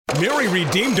Mary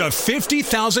redeemed a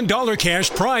 $50,000 cash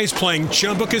prize playing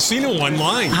Chumba Casino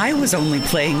online. I was only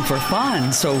playing for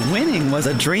fun, so winning was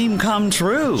a dream come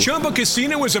true. Chumba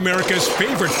Casino is America's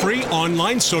favorite free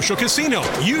online social casino.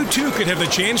 You, too, could have the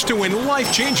chance to win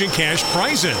life-changing cash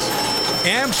prizes.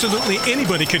 Absolutely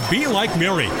anybody could be like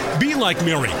Mary. Be like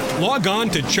Mary. Log on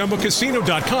to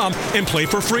ChumbaCasino.com and play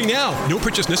for free now. No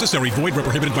purchase necessary. Void where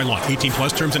prohibited by law. 18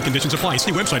 plus terms and conditions apply. See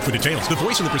website for details. The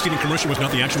voice in the preceding commercial was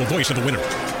not the actual voice of the winner.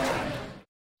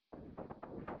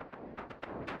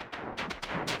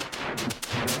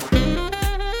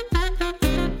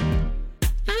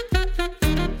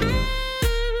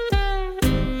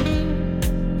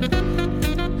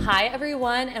 Hi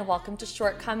everyone, and welcome to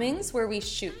Shortcomings, where we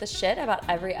shoot the shit about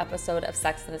every episode of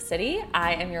Sex and the City.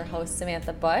 I am your host,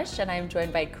 Samantha Bush, and I'm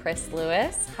joined by Chris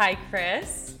Lewis. Hi,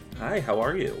 Chris. Hi, how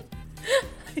are you?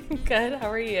 I'm good. How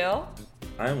are you?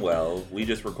 I'm well. We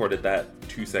just recorded that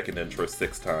 2-second intro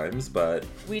 6 times, but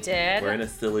we did. We're in a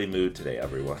silly mood today,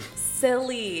 everyone.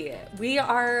 Silly. We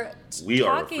are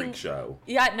a freak show.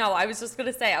 Yeah, no, I was just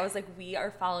going to say, I was like, we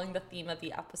are following the theme of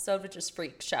the episode, which is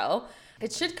freak show.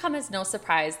 It should come as no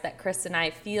surprise that Chris and I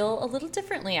feel a little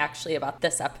differently, actually, about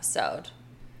this episode.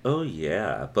 Oh,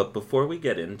 yeah. But before we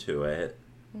get into it,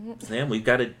 Sam, we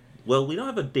don't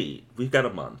have a date. We've got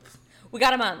a month. We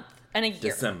got a month and a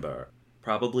year. December.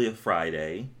 Probably a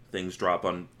Friday. Things drop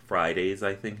on Fridays,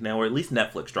 I think, now. Or at least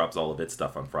Netflix drops all of its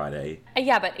stuff on Friday.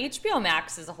 Yeah, but HBO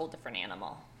Max is a whole different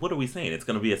animal. What are we saying? It's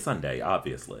going to be a Sunday,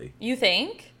 obviously. You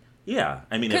think? Yeah.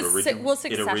 I mean, will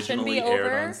Succession be aired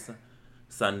over? on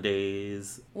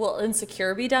Sundays. Will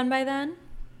Insecure be done by then?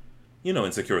 You know,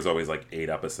 Insecure is always like 8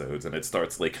 episodes, and it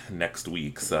starts like next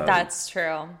week, so... That's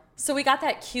true. So we got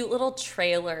that cute little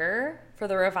trailer for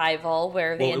the revival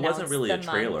where they announced it wasn't really a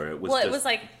trailer. It was it was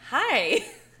like, hi,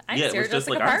 I'm Sarah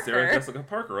Jessica Parker. I'm Sarah Jessica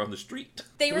Parker on the street.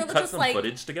 They were cut just some like,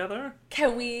 footage together?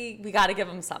 We got to give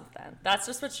them something. That's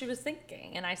just what she was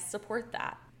thinking, and I support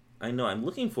that. I know, I'm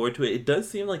looking forward to it. It does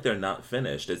seem like they're not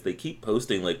finished, as they keep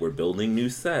posting, like, we're building new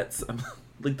sets.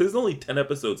 Like, there's only 10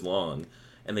 episodes long,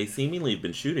 and they seemingly have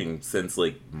been shooting since,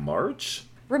 like, March?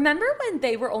 Remember when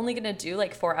they were only going to do,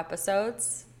 like, 4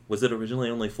 episodes? Was it originally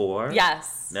only 4?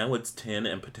 Yes. Now it's 10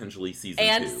 and potentially season 2.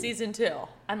 And season 2.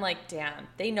 I'm like, damn,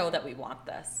 they know that we want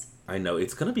this. I know,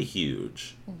 it's going to be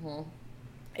huge. Mm-hmm.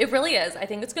 It really is. I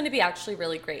think it's going to be actually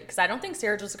really great, because I don't think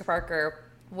Sarah Jessica Parker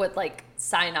would, like,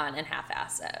 sign on and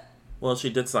half-ass it. Well, she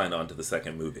did sign on to the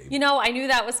second movie. You know, I knew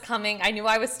that was coming. I knew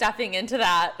I was stepping into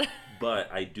that.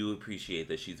 But I do appreciate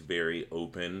that she's very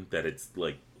open, that it's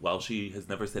like, while she has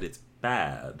never said it's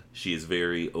bad, she is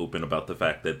very open about the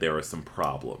fact that there are some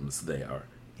problems there.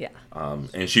 Yeah.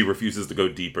 And she refuses to go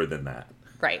deeper than that.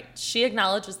 Right. She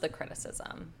acknowledges the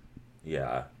criticism.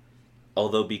 Yeah.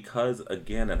 Although because,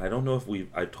 again, and I don't know if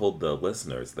I've told the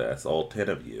listeners this, all 10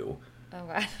 of you. Oh,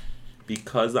 God.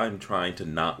 Because I'm trying to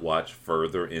not watch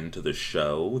further into the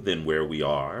show than where we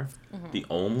are, the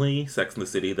only Sex and the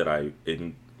City that I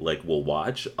will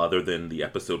watch, other than the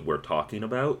episode we're talking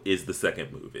about, is the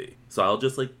second movie. So I'll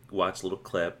just, like, watch little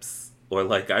clips. Or,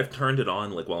 like, I've turned it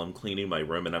on, like, while I'm cleaning my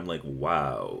room, and I'm like,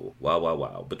 wow.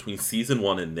 Between season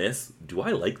 1 and this, do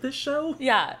I like this show?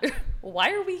 Yeah.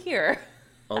 Why are we here?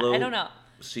 Although, I don't know.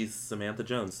 She's Samantha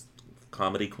Jones,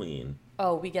 comedy queen.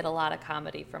 Oh, we get a lot of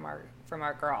comedy from our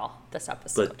girl this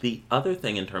episode. But the other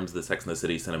thing in terms of the Sex and the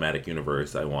City cinematic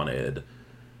universe I wanted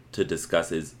to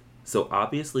discuss is, so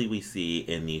obviously we see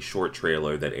in the short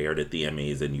trailer that aired at the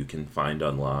Emmys and you can find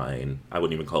online, I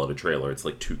wouldn't even call it a trailer, it's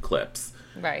like 2 clips.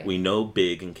 Right. We know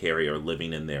Big and Carrie are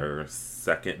living in their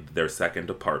second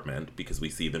apartment because we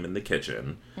see them in the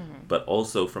kitchen. Mm-hmm. But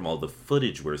also from all the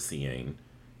footage we're seeing,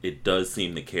 it does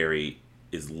seem that Carrie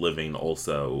is living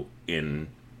also in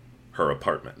her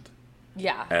apartment.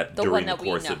 Yeah. During the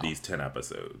course of these 10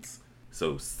 episodes.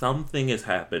 So something has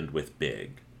happened with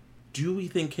Big. Do we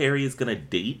think Carrie is going to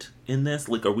date in this?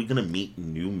 Like, are we going to meet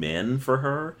new men for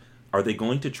her? Are they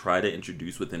going to try to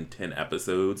introduce within 10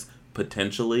 episodes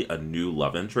potentially a new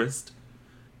love interest?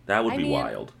 That would be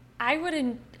wild. I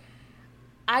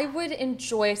would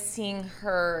enjoy seeing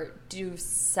her do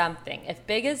something. If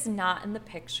Big is not in the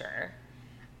picture,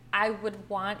 I would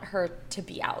want her to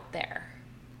be out there.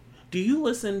 Do you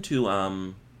listen to,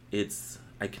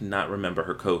 I cannot remember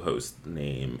her co-host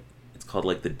name. It's called,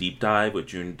 like, The Deep Dive with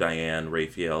June Diane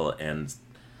Raphael and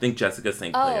I think Jessica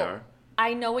St. Clair. Oh,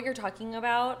 I know what you're talking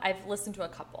about. I've listened to a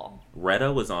couple.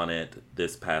 Retta was on it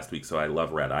this past week, so I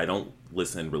love Retta. I don't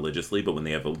listen religiously, but when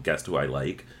they have a guest who I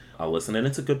like, I'll listen, and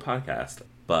it's a good podcast.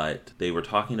 But they were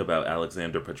talking about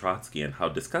Alexander Petrotsky and how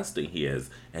disgusting he is,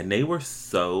 and they were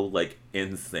so, like,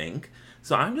 in sync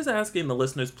So I'm just asking the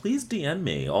listeners, please DM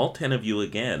me, all 10 of you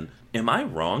again. Am I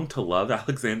wrong to love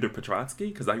Alexander Petrotsky?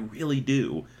 Because I really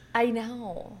do. I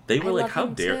know. They were I like, how love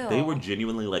him dare... too. They were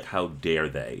genuinely like, how dare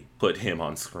they put him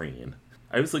on screen?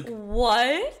 I was like...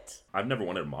 What? I've never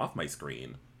wanted him off my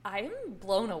screen. I'm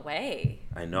blown away.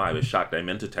 I know, I was shocked. I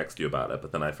meant to text you about it,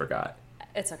 but then I forgot.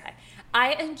 It's okay.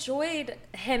 I enjoyed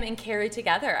him and Carrie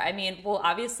together. I mean, we'll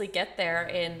obviously get there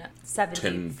in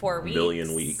 74 10 weeks.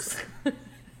 million weeks.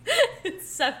 In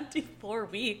 74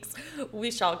 weeks,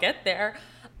 we shall get there.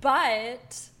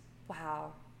 But,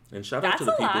 wow. And shout out to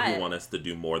the That's a people lot. who want us to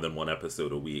do more than one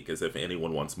episode a week, as if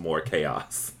anyone wants more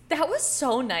chaos. That was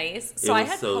so nice. So It I was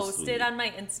had so posted sweet. on my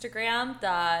Instagram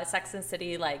the Sex and the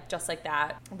City, like, just like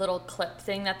that little clip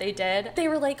thing that they did. They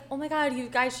were like, oh my God, you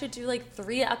guys should do like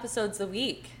 3 episodes a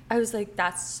week. I was like,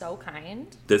 that's so kind.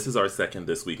 This is our second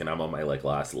this week, and I'm on my, like,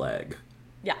 last leg.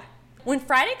 Yeah. When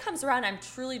Friday comes around, I'm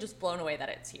truly just blown away that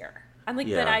it's here. I'm like,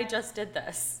 Yeah. that I just did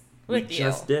this We with you.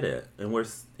 just did it, and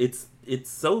it's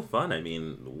so fun. I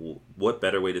mean, what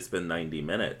better way to spend 90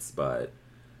 minutes, but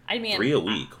I mean, 3 a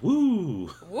week. Woo!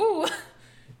 Woo.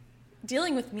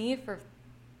 Dealing with me for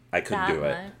I could that do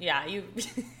it. long. Yeah, you.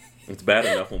 It's bad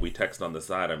enough when we text on the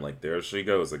side, I'm like, there she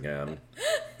goes again.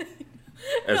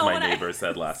 As No, my when I- neighbor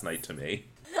said last night to me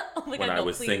Oh my when God, I no,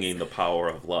 was please. singing The Power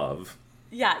of Love.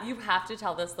 Yeah, you have to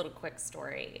tell this little quick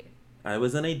story. I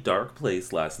was in a dark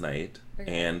place last night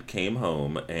and came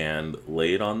home and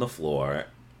laid on the floor,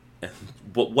 and,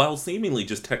 but while seemingly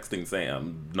just texting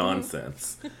Sam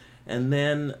nonsense. And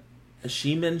then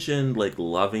she mentioned like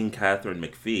loving Catherine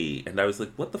McPhee, and I was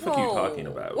like, "What the fuck are you talking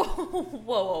about?"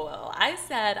 Whoa. I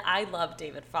said I love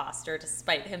David Foster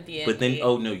despite him being But then, a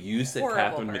oh no, you said horrible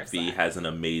Catherine person. McPhee has an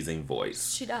amazing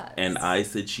voice. She does. And I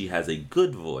said she has a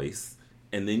good voice.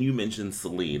 And then you mentioned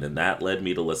Celine, and that led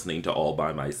me to listening to All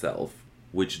By Myself,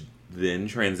 which then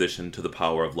transitioned to The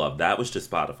Power of Love. That was to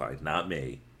Spotify, not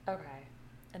me. Okay.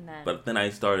 And then But then I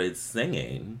started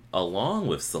singing along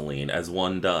with Celine, as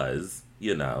one does,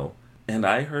 you know. And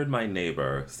I heard my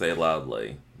neighbor say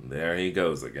loudly, "There he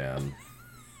goes again."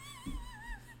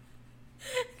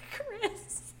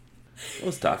 Chris. It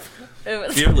was tough. It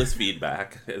was Fearless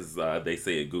feedback, as they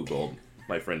say at Google,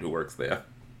 my friend who works there.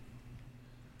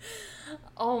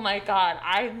 Oh my God,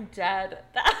 I'm dead.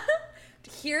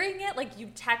 Hearing it, like you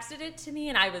texted it to me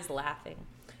and I was laughing.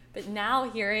 But now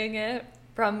hearing it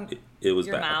from It was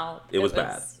your bad. mouth. It was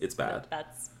bad. It's bad.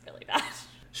 That's really bad.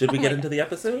 Should we Oh get my into the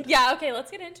episode? Yeah, okay,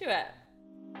 let's get into it.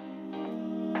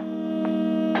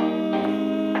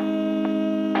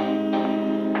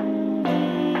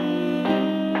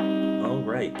 All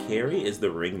right. Carrie is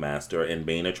the ringmaster and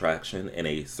main attraction in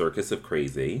a circus of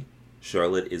crazy.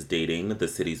 Charlotte is dating the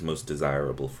city's most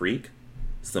desirable freak.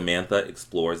 Samantha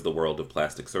explores the world of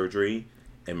plastic surgery.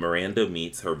 And Miranda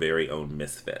meets her very own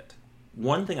misfit.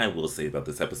 One thing I will say about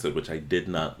this episode, which I did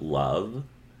not love,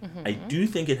 I do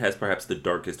think it has perhaps the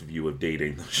darkest view of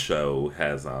dating the show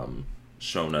has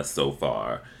shown us so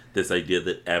far. This idea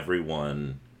that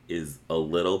everyone is a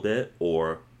little bit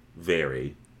or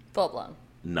very Full blown.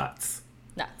 nuts.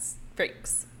 Nuts.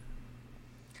 Freaks.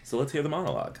 So let's hear the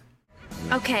monologue.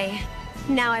 Okay,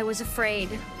 now I was afraid.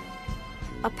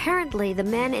 Apparently, the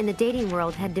men in the dating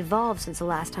world had devolved since the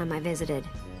last time I visited.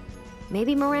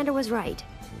 Maybe Miranda was right.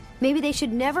 Maybe they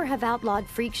should never have outlawed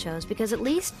freak shows because at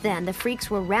least then the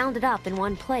freaks were rounded up in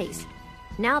one place.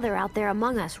 Now they're out there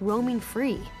among us, roaming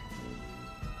free.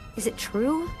 Is it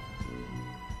true?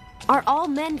 Are all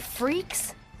men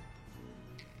freaks?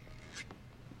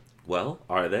 Well,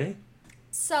 are they?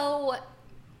 So,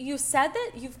 you said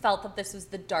that you felt that this was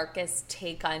the darkest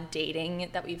take on dating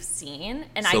that we've seen,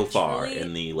 and So I far truly,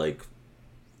 in the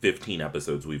 15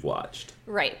 episodes we've watched.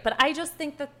 right. But I just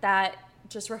think that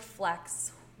just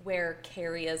reflects where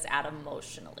Carrie is at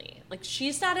emotionally. Like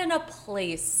she's not in a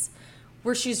place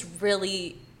where she's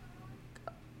really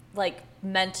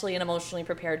mentally and emotionally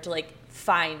prepared to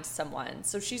find someone.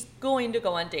 So she's going to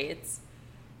go on dates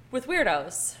with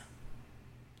weirdos.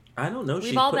 I don't know. We've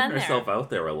She's all putting been there. herself out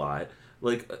there a lot.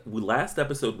 Last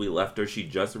episode we left her, she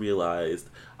just realized,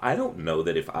 I don't know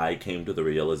that if I came to the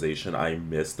realization I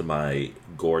missed my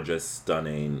gorgeous,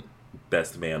 stunning,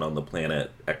 best man on the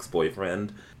planet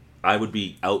ex-boyfriend, I would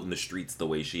be out in the streets the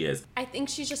way she is. I think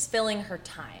she's just filling her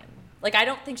time. I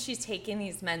don't think she's taking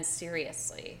these men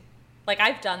seriously.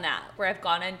 I've done that, where I've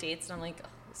gone on dates and I'm like, oh,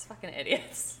 these fucking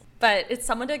idiots. But it's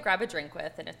someone to grab a drink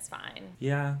with and it's fine.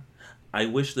 Yeah. I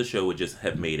wish the show would just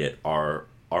have made it, are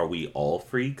we all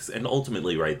freaks? And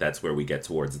ultimately, right, that's where we get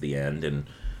towards the end, and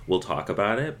we'll talk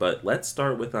about it. But let's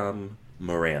start with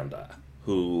Miranda,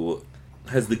 who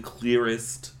has the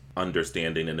clearest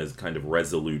understanding and is kind of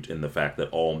resolute in the fact that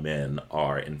all men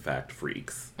are, in fact,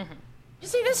 freaks. Mm-hmm. You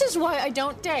see, this is why I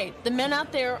don't date. The men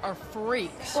out there are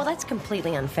freaks. Well, that's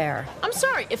completely unfair. I'm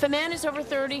sorry, if a man is over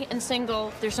 30 and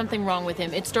single, there's something wrong with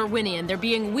him. It's Darwinian. They're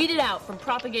being weeded out from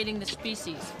propagating the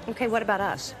species. Okay, what about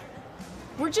us?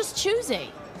 We're just choosy.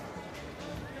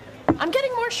 I'm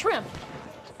getting more shrimp.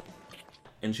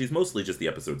 And she's mostly just the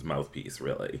episode's mouthpiece,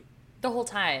 really. The whole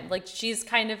time. Like, she's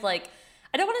kind of like,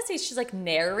 I don't want to say she's like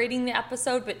narrating the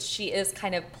episode, but she is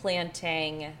kind of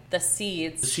planting the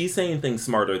seeds. She's saying things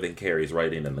smarter than Carrie's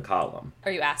writing in the column.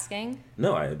 Are you asking?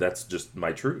 No, that's just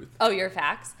my truth. Oh, your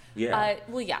facts? Yeah.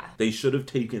 Well, yeah. They should have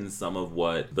taken some of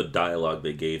what the dialogue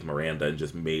they gave Miranda and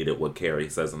just made it what Carrie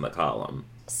says in the column.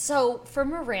 So for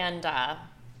Miranda,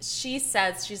 she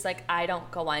says, she's like, I don't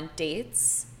go on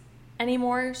dates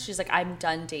anymore. She's like, I'm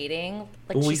done dating.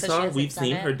 Like, Well, she we've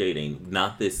seen her dating,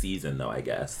 not this season though, I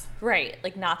guess. Right,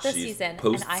 like not this She's season.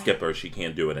 Post And Skipper, she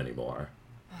can't do it anymore.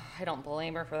 I don't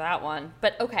blame her for that one.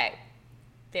 But okay,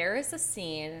 there is a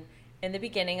scene in the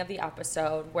beginning of the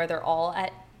episode where they're all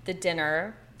at the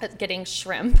dinner getting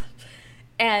shrimp,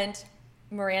 and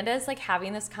Miranda is like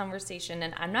having this conversation,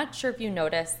 and I'm not sure if you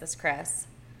noticed this, Chris.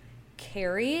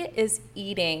 Carrie is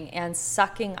eating and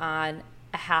sucking on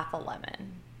a half a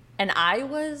lemon, and I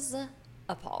was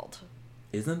appalled.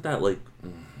 Isn't that like...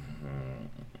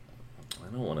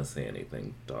 I don't want to say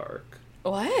anything dark.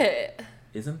 What?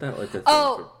 Isn't that like a thing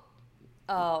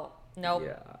Oh, nope.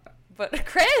 Yeah. But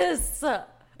Chris!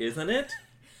 Isn't it?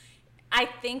 I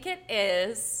think it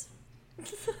is.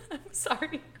 I'm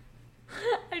sorry.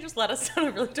 I just let us down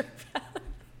a really dark path.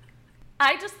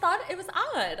 I just thought it was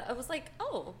odd. I was like,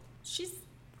 oh, she's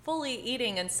fully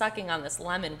eating and sucking on this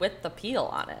lemon with the peel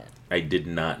on it. I did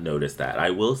not notice that. I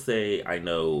will say, I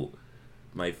know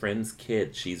my friend's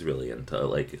kid, she's really into,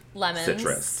 like, Lemons.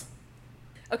 citrus.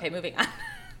 Okay, moving on.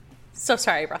 So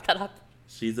sorry I brought that up.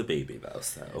 She's a baby, though,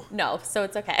 so... No, so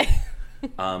it's okay.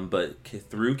 But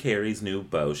through Carrie's new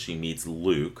beau, she meets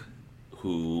Luke,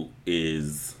 who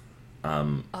is a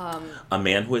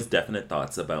man who has definite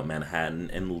thoughts about Manhattan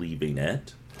and leaving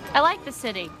it. I like the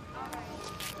city.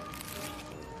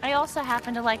 I also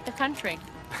happen to like the country.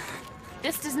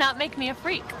 This does not make me a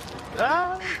freak.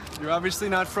 You're obviously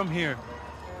not from here.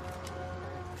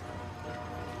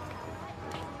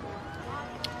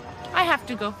 I have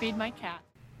to go feed my cat.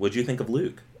 What'd you think of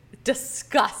Luke?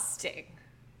 Disgusting.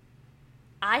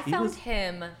 I found was-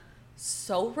 him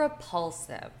so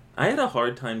repulsive. I had a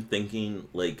hard time thinking,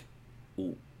 like,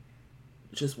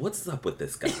 just what's up with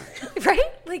this guy?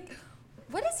 Right? Like,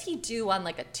 what does he do on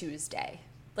like a Tuesday?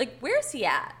 Like, where's he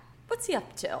at? What's he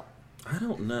up to? I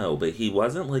don't know, but he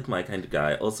wasn't like my kind of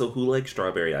guy. Also, who likes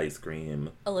strawberry ice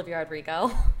cream? Olivia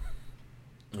Rodrigo.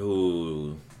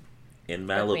 Ooh, in Queen.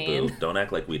 Malibu. Don't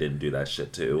act like we didn't do that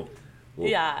shit too. Well,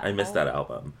 Yeah. I missed that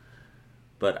album.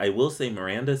 But I will say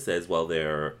Miranda says while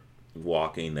they're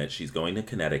walking that she's going to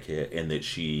Connecticut and that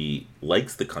she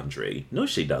likes the country. No,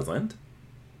 she doesn't.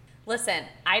 Listen,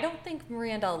 I don't think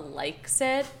Miranda likes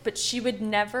it, but she would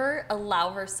never allow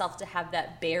herself to have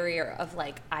that barrier of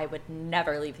like, I would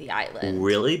never leave the island.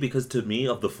 Really? Because to me,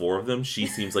 of the four of them, she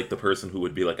seems like the person who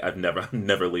would be like, I'm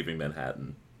never leaving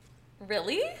Manhattan.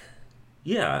 Really?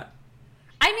 Yeah.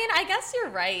 I mean, I guess you're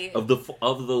right. Of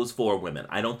those four women,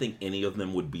 I don't think any of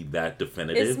them would be that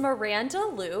definitive. Is Miranda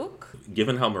Luke?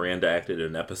 Given how Miranda acted in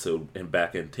an episode and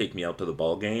back in Take Me Out to the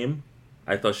Ball Game,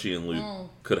 I thought she and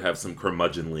Luke could have some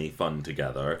curmudgeonly fun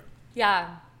together.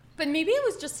 Yeah. But maybe it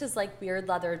was just his like weird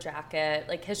leather jacket,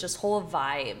 like his just whole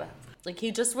vibe. Like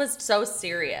he just was so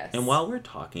serious. And while we're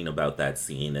talking about that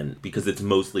scene, and because it's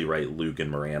mostly Luke and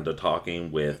Miranda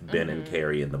talking with Ben and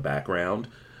Carrie in the background,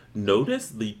 notice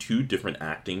the two different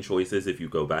acting choices if you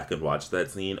go back and watch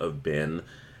that scene of Ben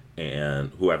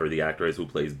and whoever the actor is who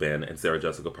plays Ben and Sarah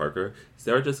Jessica Parker.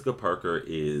 Sarah Jessica Parker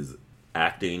is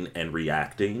acting and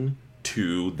reacting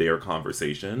to their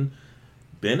conversation.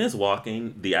 Ben is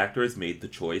walking, the actor has made the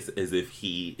choice as if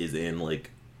he is in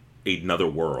like another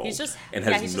world. He's just and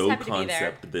yeah, has he's no just happy to be there.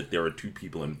 concept that there are two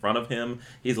people in front of him.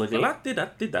 He's like la di da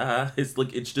di da. It's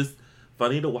like it's just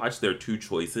funny to watch their two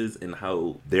choices and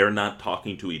how they're not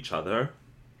talking to each other.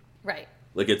 Right.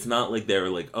 Like it's not like they're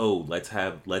like, oh, let's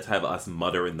have us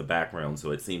mutter in the background so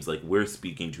it seems like we're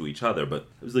speaking to each other. But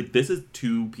it was like this is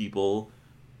two people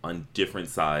on different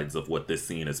sides of what this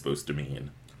scene is supposed to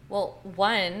mean. Well,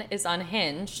 one is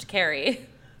unhinged, Carrie.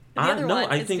 The other no,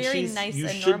 one I is think very she's nice you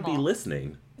and should normal. be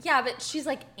listening. Yeah, but she's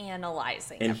like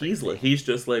analyzing. And everything. he's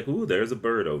just like, ooh, there's a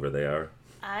bird over there.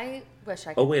 I wish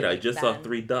I could. Oh wait, be I like just Ben. saw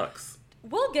 3 ducks.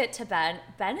 We'll get to Ben.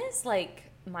 Ben is like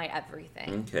my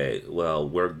everything. Okay, well,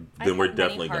 we're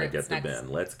definitely going to get to Ben.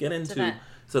 Let's get into... Ben.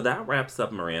 So that wraps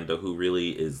up Miranda, who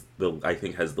really is, I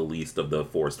think, has the least of the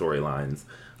 4 storylines.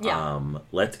 Yeah.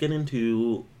 Let's get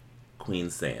into Queen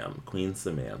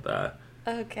Samantha.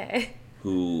 Okay.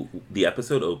 Who the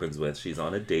episode opens with. She's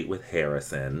on a date with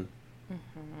Harrison.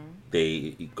 Mm-hmm.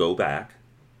 They go back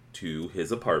to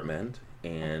his apartment,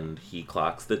 and he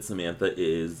clocks that Samantha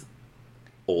is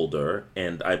older.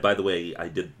 And by the way, I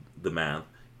did the math.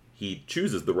 He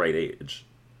chooses the right age.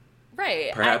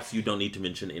 Right. Perhaps you don't need to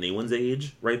mention anyone's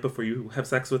age right before you have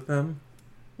sex with them.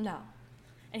 No.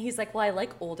 And he's like, well, I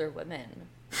like older women.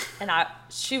 And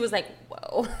she was like,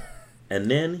 whoa.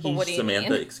 And then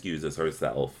Samantha mean? excuses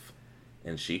herself.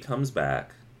 And she comes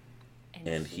back.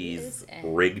 And he's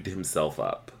rigged himself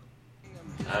up.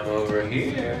 I'm over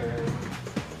here.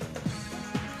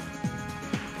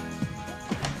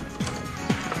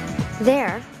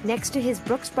 There, next to his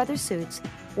Brooks Brothers suits,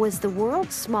 was the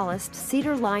world's smallest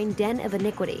cedar-lined den of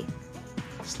iniquity.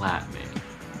 Slap me.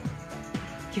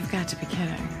 You've got to be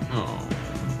kidding. Oh,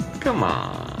 come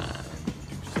on.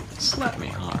 Slap me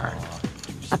hard.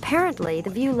 Apparently, the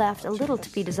view left a little to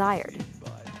be desired.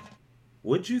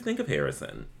 What'd you think of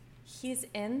Harrison? He's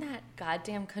in that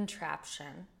goddamn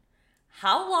contraption.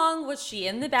 How long was she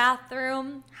in the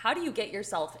bathroom? How do you get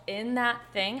yourself in that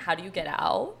thing? How do you get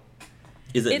out?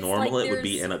 Is it normal it would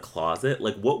be in a closet?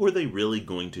 Like, what were they really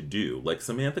going to do? Like,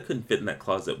 Samantha couldn't fit in that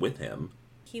closet with him.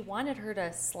 He wanted her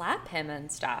to slap him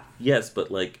and stuff. Yes, but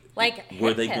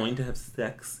were they him. going to have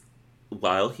sex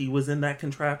while he was in that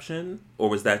contraption? Or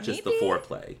was that just the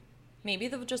foreplay?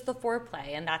 Maybe just the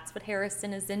foreplay, and that's what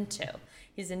Harrison is into.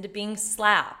 He's into being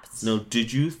slapped. No,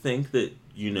 did you think that,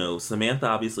 Samantha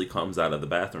obviously comes out of the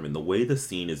bathroom, and the way the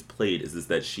scene is played is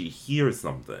that she hears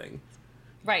something.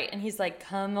 Right, and he's like,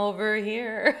 come over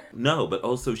here. No, but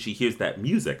also she hears that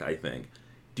music, I think.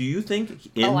 Do you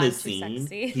think in this scene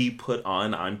he put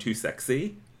on I'm Too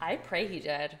Sexy? I pray he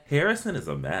did. Harrison is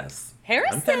a mess.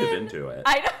 Harrison? I'm kind of into it.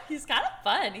 I know, he's kind of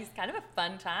fun. He's kind of a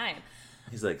fun time.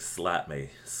 He's like, slap me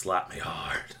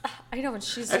hard. I know, and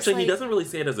she's Actually, just he doesn't really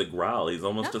say it as a growl. He's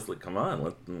almost just like, come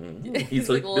on. He's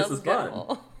like, this is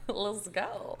fun. Let's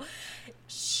go.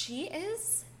 She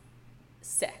is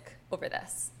sick over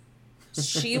this.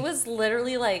 She was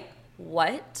literally like,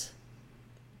 what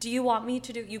do you want me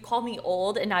to do? You call me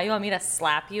old and now you want me to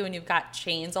slap you and you've got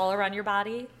chains all around your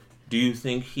body? Do you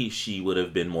think she would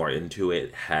have been more into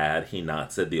it had he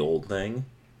not said the old thing?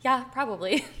 Yeah,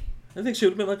 probably. I think she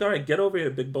would have been like, all right, get over here,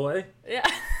 big boy. Yeah.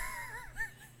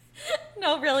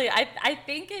 No, really. I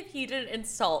think if he didn't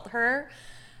insult her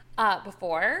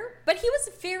before, but he was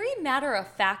very matter of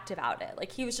fact about it.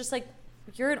 Like, he was just like,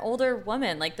 you're an older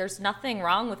woman. Like, there's nothing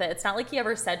wrong with it. It's not like he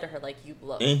ever said to her, like, you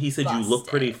look And he said, busted. You look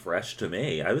pretty fresh to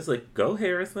me. I was like, go,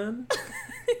 Harrison.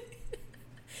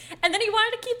 And then he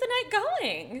wanted to keep the night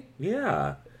going.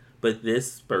 Yeah. But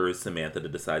this spurs Samantha to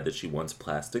decide that she wants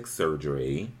plastic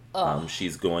surgery.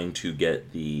 She's going to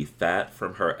get the fat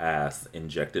from her ass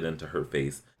injected into her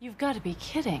face. You've got to be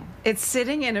kidding. It's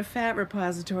sitting in a fat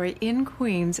repository in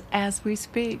Queens as we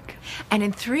speak. And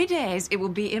in 3 days, it will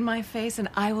be in my face and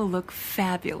I will look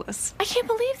fabulous. I can't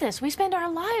believe this. We spend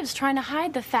our lives trying to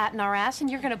hide the fat in our ass, and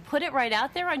you're going to put it right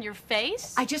out there on your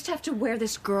face? I just have to wear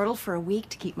this girdle for a week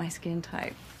to keep my skin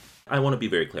tight. I want to be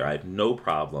very clear. I have no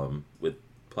problem with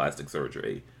plastic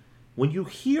surgery. When you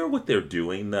hear what they're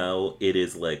doing, though, it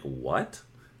is like, what?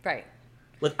 Right.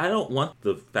 Like, I don't want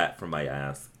the fat from my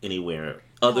ass anywhere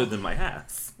other than my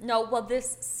ass. No, well,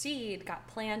 this seed got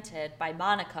planted by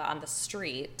Monica on the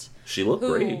street. She looked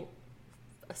great.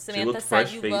 Samantha she looked said,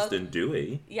 fresh-faced and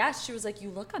dewy. Yeah, she was like, you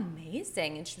look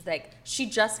amazing. And she was like, she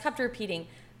just kept repeating,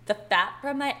 the fat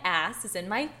from my ass is in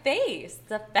my face.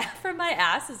 The fat from my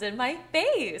ass is in my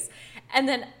face. And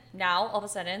then now, all of a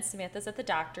sudden, Samantha's at the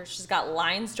doctor. She's got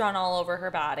lines drawn all over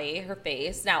her body, her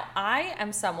face. Now, I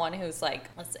am someone who's like,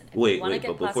 listen, if you want to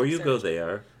get but before you go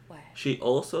there, what? She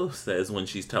also says when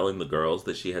she's telling the girls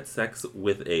that she had sex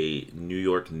with a New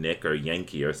York Knick or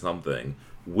Yankee or something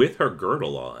with her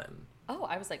girdle on. Oh,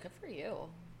 I was like, good for you.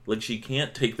 Like, she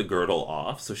can't take the girdle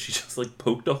off, so she just, like,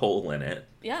 poked a hole in it.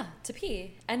 Yeah, to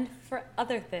pee. And for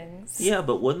other things. Yeah,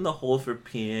 but wasn't the hole for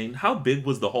peeing? How big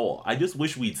was the hole? I just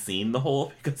wish we'd seen the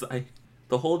hole, because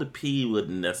the hole to pee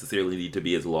wouldn't necessarily need to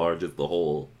be as large as the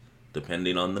hole,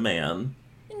 depending on the man.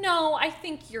 No, I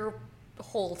think your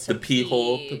hole to the pee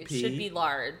hole to pee should be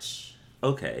large.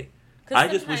 Okay. I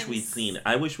just wish we'd seen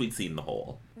the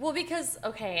hole. Well, because,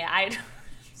 okay, I'm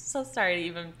so sorry to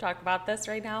even talk about this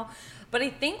right now, but I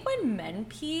think when men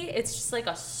pee, it's just like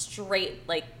a straight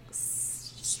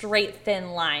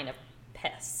thin line of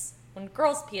piss. When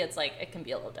girls pee, it's like, it can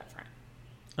be a little different.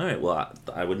 All right, well,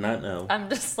 I would not know. I'm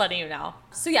just letting you know.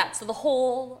 So yeah, so the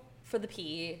hole for the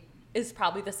pee is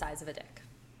probably the size of a dick.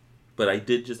 But I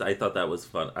thought that was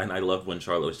fun. And I loved when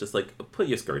Charlotte was just like, put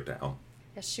your skirt down.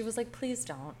 Yeah, she was like, please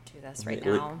don't do this right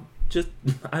Like,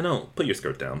 now. Put your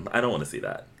skirt down. I don't want to see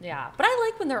that. Yeah, but I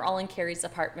like when they're all in Carrie's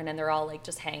apartment and they're all like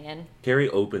just hanging. Carrie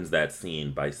opens that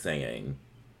scene by saying,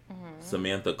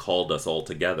 Samantha called us all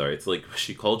together. It's like,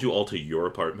 she called you all to your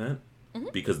apartment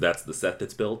because that's the set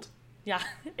that's built. Yeah,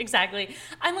 exactly.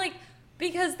 I'm like,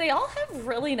 because they all have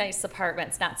really nice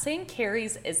apartments. Not saying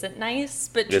Carrie's isn't nice,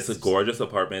 but It's a gorgeous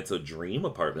apartment. It's a dream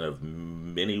apartment of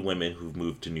many women who've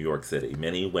moved to New York City.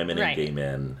 Many women and gay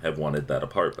men have wanted that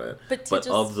apartment. But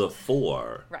of the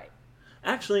four... Right.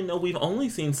 Actually, no, we've only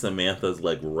seen Samantha's,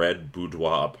 like, red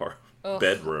boudoir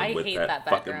bedroom with that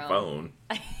fucking phone.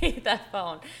 I hate that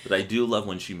phone. But I do love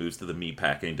when she moves to the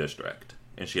meatpacking district.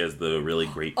 And she has the really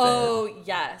great bed. Oh,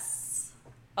 yes.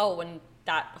 Oh, when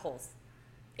that whole...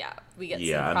 Yeah, we get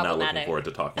some I'm not looking forward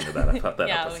to talking about that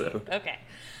episode. Okay.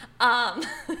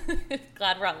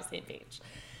 Glad we're on the same page.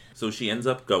 So she ends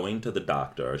up going to the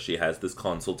doctor. She has this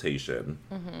consultation.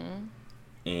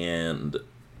 And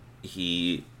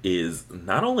he is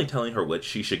not only telling her what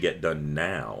she should get done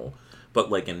now, but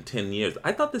like in 10 years.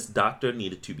 I thought this doctor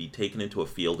needed to be taken into a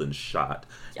field and shot.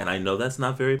 Yeah. And I know that's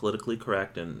not very politically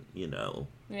correct and,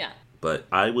 Yeah. But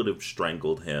I would have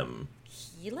strangled him.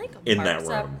 He like in that marks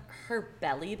room. up her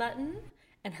belly button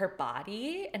and her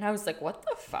body, and I was like, what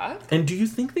the fuck? And do you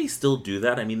think they still do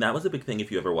that? I mean, that was a big thing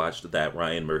if you ever watched that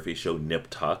Ryan Murphy show Nip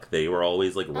Tuck. They were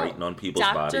always like writing on people's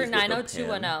bodies with a pen.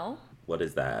 Dr. 90210. What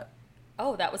is that?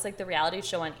 Oh, that was like the reality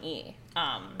show on E.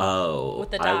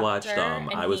 With the doctor, I watched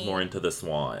I was more into The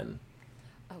Swan.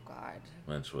 Oh God.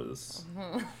 Which was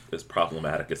as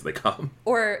problematic as they come.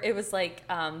 Or it was like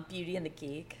Beauty and the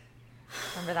Geek.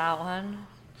 Remember that one?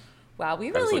 Wow,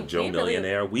 That was like Joe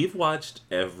Millionaire. We've watched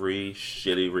every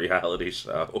shitty reality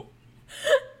show.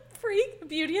 Freak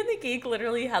Beauty and the Geek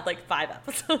literally had like 5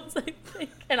 episodes, I think,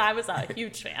 and I was a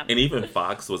huge fan. And even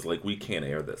Fox was like, we can't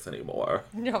air this anymore.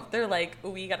 No, they're like,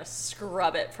 we gotta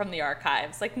scrub it from the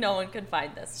archives. Like, no one can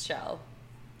find this show.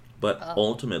 But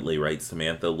ultimately, right,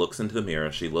 Samantha looks into the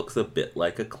mirror. She looks a bit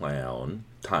like a clown,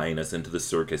 tying us into the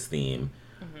circus theme.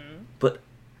 But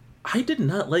I did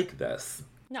not like this.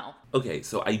 No. Okay,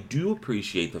 so I do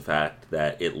appreciate the fact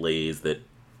that it lays the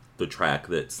track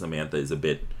that Samantha is a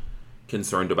bit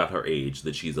concerned about her age,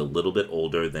 that she's a little bit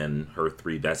older than her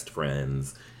 3 best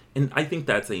friends. And I think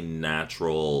that's a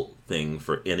natural thing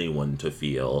for anyone to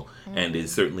feel, and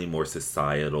is certainly more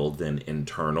societal than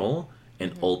internal.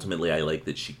 And ultimately, I like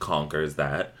that she conquers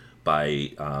that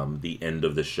by the end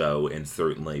of the show, and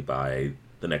certainly by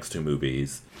the next 2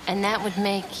 movies. And that would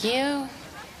make you...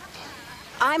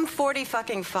 I'm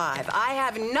 45. I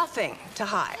have nothing to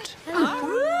hide.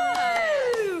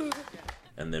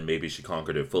 And then maybe she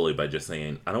conquered it fully by just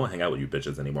saying, I don't want to hang out with you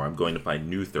bitches anymore. I'm going to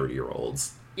find new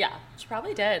 30-year-olds. Yeah, she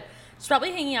probably did. She's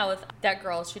probably hanging out with that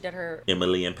girl. She did her...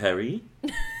 Emily and Perry?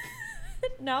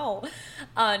 No.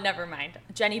 Never mind.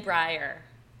 Jenny Breyer.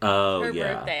 Oh, her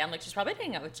yeah. birthday. I'm like, she's probably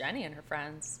hanging out with Jenny and her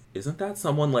friends. Isn't that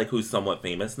someone like who's somewhat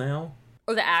famous now?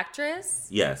 Oh, the actress?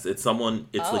 Yes, it's someone,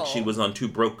 like she was on 2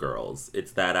 Broke Girls.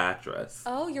 It's that actress.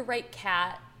 Oh, you're right,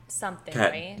 Kat something,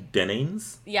 Kat right?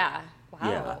 Dennings? Yeah. Wow.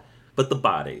 Yeah. But the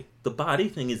body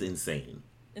thing is insane.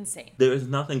 Insane. There is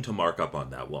nothing to mark up on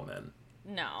that woman.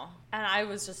 No. And I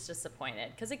was just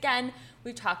disappointed. Because again,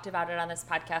 we talked about it on this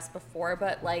podcast before,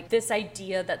 but like this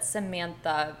idea that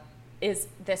Samantha is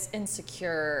this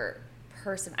insecure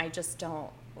person, I just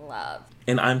don't love.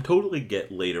 And I'm totally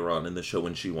get later on in the show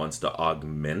when she wants to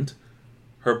augment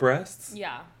her breasts.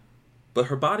 Yeah. But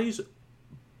her body's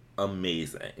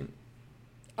amazing.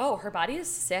 Oh, her body is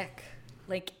sick.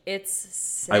 Like, it's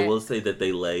sick. I will say that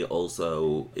they lay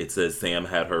also, it says Sam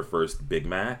had her first Big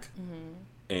Mac.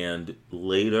 And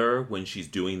later, when she's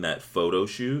doing that photo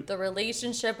shoot... The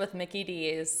relationship with Mickey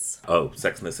D's. Oh,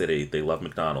 Sex and the City. They love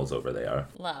McDonald's over there.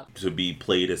 Love. To be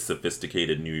played as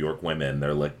sophisticated New York women,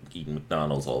 they're like eating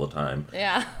McDonald's all the time.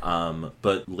 Yeah.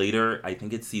 But later, I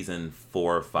think it's season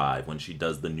 4 or 5, when she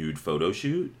does the nude photo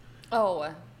shoot.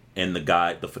 Oh. And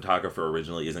the photographer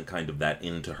originally isn't kind of that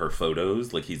into her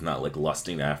photos. Like, he's not like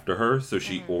lusting after her. So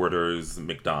she orders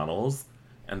McDonald's.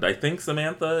 And I think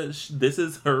Samantha, this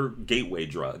is her gateway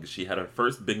drug. She had her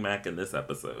first Big Mac in this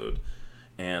episode.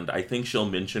 And I think she'll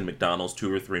mention McDonald's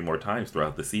 2 or 3 more times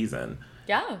throughout the season.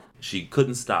 Yeah. She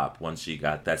couldn't stop once she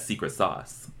got that secret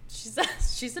sauce.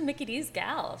 She's a Mickey D's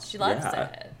gal. She loves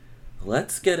it.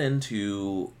 Let's get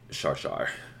into Shar Shar.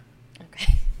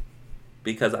 Okay.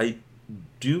 Because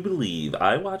do believe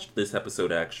I watched this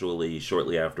episode actually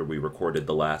shortly after we recorded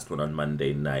the last one on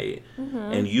Monday night. Mm-hmm.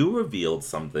 And you revealed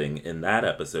something in that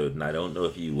episode, and I don't know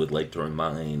if you would like to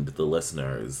remind the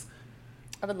listeners.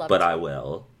 I would love but to. I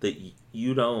will. That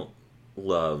you don't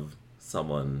love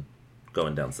someone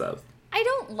going down south. I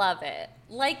don't love it.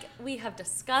 Like we have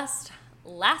discussed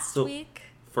last week.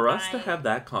 For us to have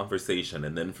that conversation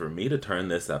and then for me to turn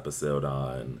this episode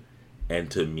on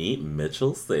and to meet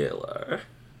Mitchell Saylor.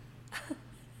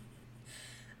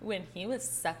 When he was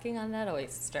sucking on that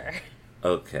oyster.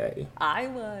 Okay. I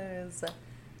was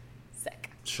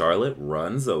sick. Charlotte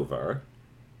runs over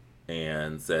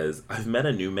and says, I've met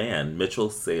a new man, Mitchell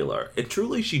Saylor. And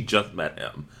truly she just met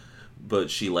him.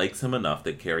 But she likes him enough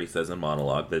that Carrie says in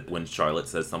monologue that when Charlotte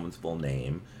says someone's full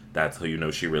name, that's how you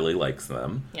know she really likes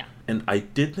them. Yeah. And I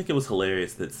did think it was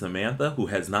hilarious that Samantha, who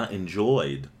has not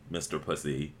enjoyed Mr.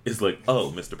 Pussy, is like,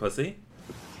 oh, Mr. Pussy?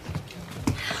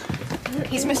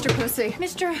 He's Mr. Pussy.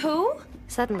 Mr. Who?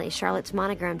 Suddenly, Charlotte's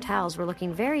monogram towels were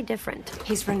looking very different.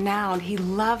 He's renowned. He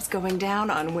loves going down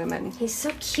on women. He's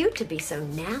so cute to be so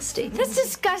nasty. That's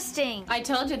disgusting. I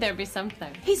told you there'd be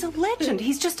something. He's a legend.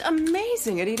 He's just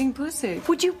amazing at eating pussy.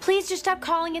 Would you please just stop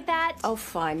calling it that? Oh,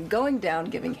 fine. Going down,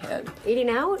 giving head. Eating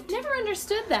out? Never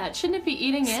understood that. Shouldn't it be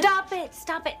eating in? Stop it!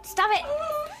 Stop it! Stop it!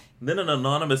 Then an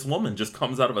anonymous woman just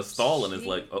comes out of a stall and is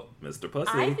like, oh, Mr.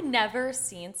 Pussy. I've never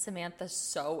seen Samantha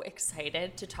so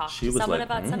excited to talk She to was someone like,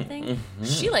 about something.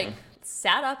 She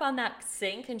sat up on that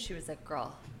sink and she was like,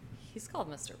 girl, he's called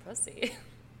Mr. Pussy.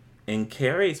 And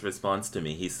Carrie's response to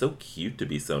me, he's so cute to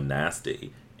be so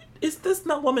nasty. Is this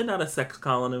woman not a sex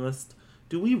columnist?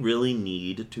 Do we really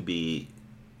need to be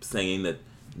saying that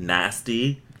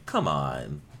nasty? Come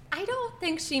on. I don't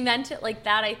think she meant it like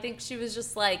that. I think she was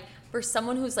just like, for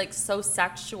someone who's like so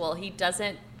sexual, he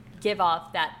doesn't give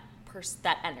off that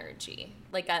energy.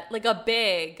 Like a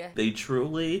big... They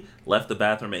truly left the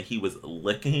bathroom and he was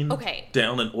licking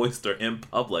down an oyster in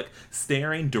public,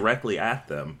 staring directly at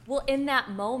them. Well, in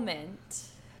that moment,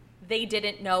 they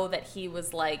didn't know that he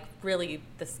was like really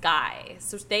this guy.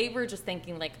 So they were just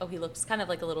thinking like, oh, he looks kind of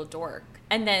like a little dork.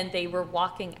 And then they were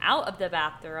walking out of the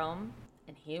bathroom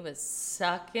and he was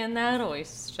sucking that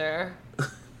oyster.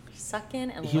 Sucking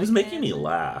and he was making me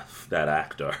laugh, that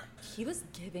actor. He was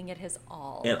giving it his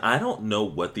all. And I don't know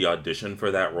what the audition for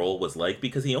that role was like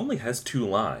because he only has 2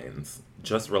 lines.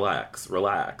 Just relax,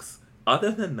 relax.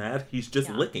 Other than that, he's just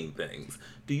licking things.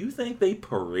 Do you think they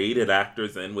paraded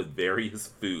actors in with various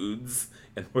foods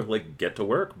and were like, get to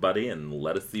work, buddy, and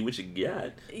let us see what you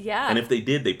get? Yeah. And if they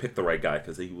did, they picked the right guy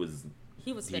because he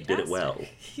fantastic. did it well.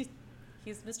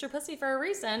 He's Mr. Pussy for a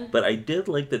reason. But I did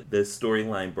like that this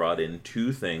storyline brought in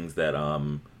 2 things that,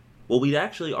 well, we'd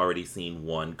actually already seen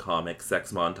one comic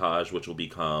sex montage, which will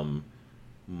become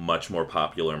much more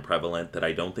popular and prevalent, that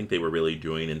I don't think they were really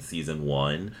doing in season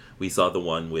 1. We saw the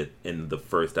one in the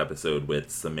first episode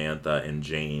with Samantha and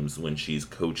James when she's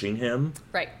coaching him.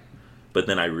 Right. But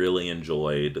then I really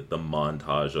enjoyed the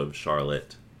montage of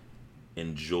Charlotte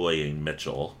enjoying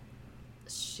Mitchell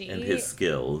and his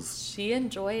skills. She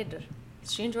enjoyed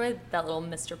that little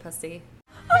Mr. Pussy.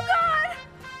 Oh, God!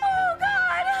 Oh,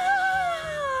 God!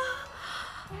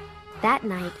 That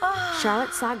night,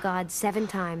 Charlotte saw God 7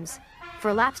 times. For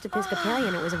a lapsed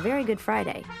Episcopalian, it was a very good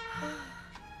Friday.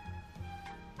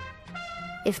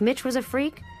 If Mitch was a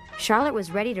freak, Charlotte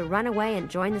was ready to run away and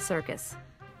join the circus.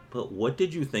 But what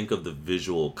did you think of the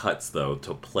visual cuts, though,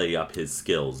 to play up his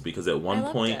skills? Because at one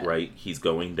point, right, he's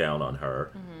going down on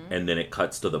her, and then it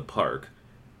cuts to the park,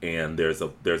 and there's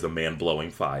a man blowing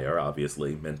fire,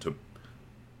 obviously, meant to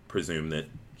presume that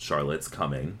Charlotte's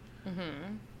coming.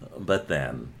 But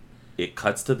then it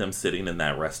cuts to them sitting in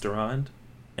that restaurant,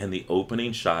 and the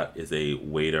opening shot is a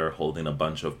waiter holding a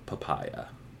bunch of papaya.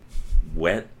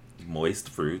 Wet, moist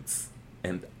fruits.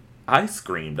 And I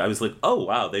screamed. I was like, oh,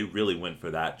 wow, they really went for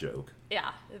that joke.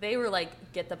 Yeah, they were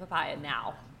like, get the papaya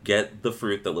now. Get the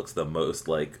fruit that looks the most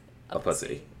like a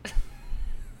pussy.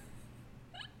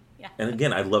 Yeah. And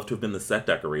again, I'd love to have been the set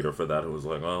decorator for that. It was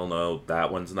like, oh, no,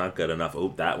 that one's not good enough.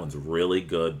 Oh, that one's really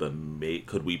good, but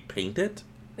could we paint it?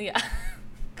 Yeah.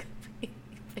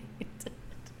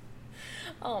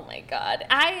 Oh my God.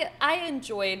 I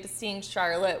enjoyed seeing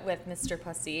Charlotte with Mr.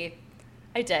 Pussy.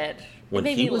 I did. When it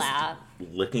made he me was laugh.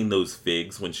 licking those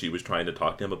figs when she was trying to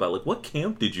talk to him about, like, what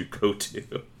camp did you go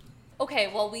to?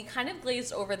 Okay, well, we kind of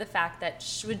glazed over the fact that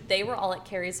they were all at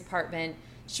Carrie's apartment.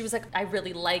 She was like, I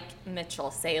really like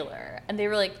Mitchell Saylor. And they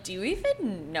were like, do you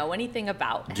even know anything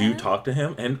about him? Do you talk to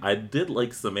him? And I did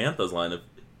like Samantha's line of,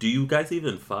 do you guys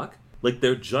even fuck? Like,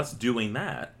 they're just doing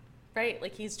that. Right,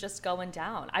 like he's just going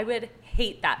down. I would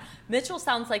hate that. Mitchell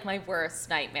sounds like my worst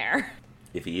nightmare.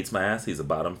 If he eats my ass, he's a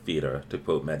bottom feeder, to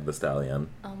quote Meg Thee Stallion.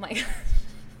 Oh my god.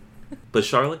 But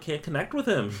Charlotte can't connect with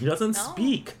him. He doesn't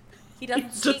speak. He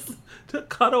doesn't speak. Just to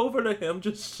cut over to him,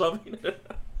 just shoving it.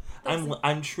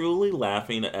 I'm truly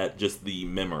laughing at just the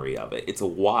memory of it. It's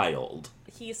wild.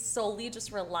 He's solely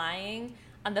just relying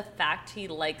on the fact he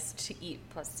likes to eat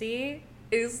pussy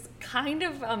is kind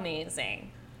of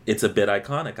amazing. It's a bit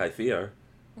iconic, I fear.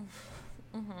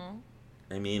 Mm-hmm.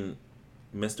 I mean,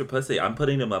 Mr. Pussy, I'm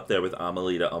putting him up there with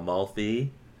Amelita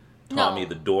Amalfi, Tommy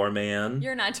the Doorman.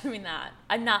 You're not doing that.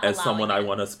 I'm not As allowing someone it. I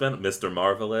want to spend, Mr.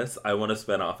 Marvelous, I want to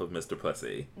spin off of Mr.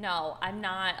 Pussy. No, I'm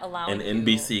not allowing An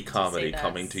NBC comedy to say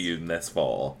coming this. to you this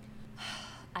fall.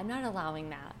 I'm not allowing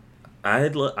that.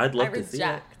 I'd love to see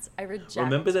it. I reject.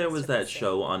 Remember there was Mr. that Pussy.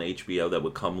 show on HBO that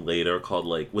would come later called,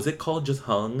 was it called just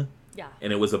Hung? Yeah.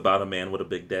 And it was about a man with a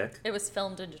big dick? It was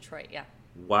filmed in Detroit, yeah.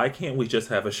 Why can't we just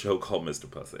have a show called Mr.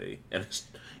 Pussy? And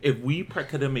if we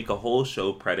could make a whole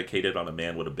show predicated on a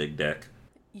man with a big dick.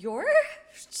 You're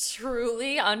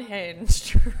truly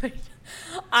unhinged right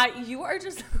now. You are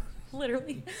just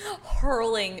literally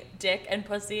hurling dick and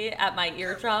pussy at my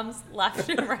eardrums left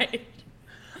and right.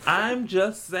 I'm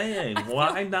just saying,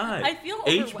 why not? I feel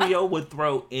HBO overwhelmed. would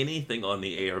throw anything on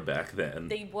the air back then.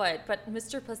 They would, but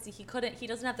Mr. Pussy, he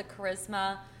doesn't have the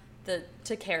charisma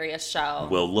to carry a show.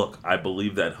 Well, look, I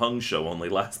believe that Hung show only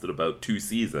lasted about 2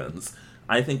 seasons.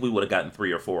 I think we would have gotten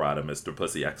 3 or 4 out of Mr.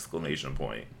 Pussy, exclamation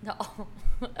point. No.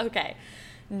 Okay.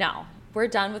 No. We're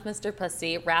done with Mr.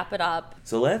 Pussy. Wrap it up.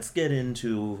 So let's get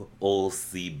into old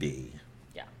CB.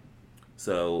 Yeah.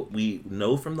 So we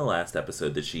know from the last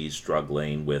episode that she's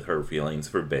struggling with her feelings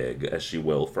for Big, as she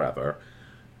will forever.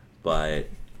 But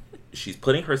she's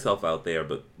putting herself out there,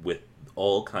 but with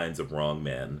all kinds of wrong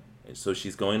men. So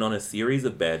she's going on a series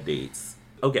of bad dates.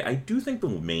 Okay, I do think the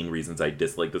main reasons I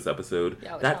dislike this episode,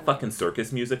 that fucking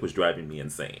circus music was driving me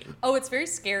insane. Oh, it's very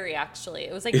scary, actually.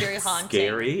 It was like very haunting.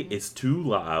 Scary. It's too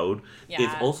loud. Yeah.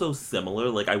 It's also similar.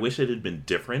 Like, I wish it had been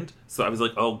different. So I was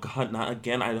like, oh god, not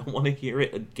again. I don't want to hear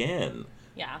it again.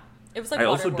 Yeah. It was like I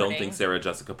also don't waterboarding. think Sarah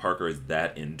Jessica Parker is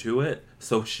that into it.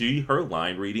 So her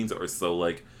line readings are so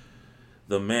like,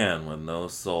 the man with no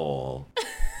soul.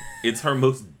 It's her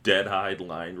most dead-eyed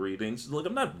line reading. She's like,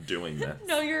 I'm not doing this.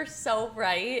 No, you're so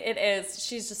right. It is.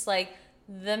 She's just like,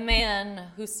 the man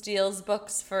who steals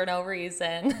books for no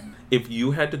reason. If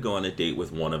you had to go on a date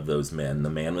with one of those men, the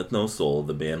man with no soul,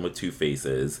 the man with 2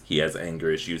 faces, he has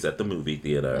anger issues at the movie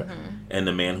theater, and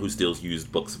the man who steals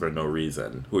used books for no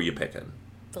reason, who are you picking?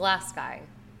 The last guy.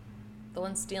 The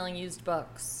one stealing used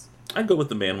books. I'd go with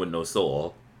the man with no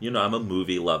soul. You know, I'm a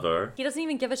movie lover. He doesn't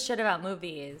even give a shit about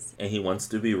movies. And he wants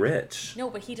to be rich. No,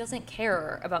 but he doesn't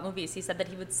care about movies. He said that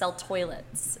he would sell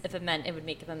toilets if it meant it would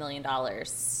make him $1 million.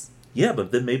 Yeah,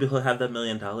 but then maybe he'll have that $1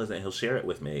 million and he'll share it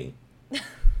with me. Okay.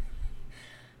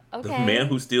 The man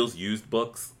who steals used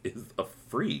books is a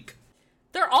freak.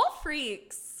 They're all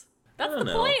freaks. That's the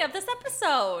know. point of this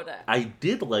episode. I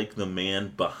did like the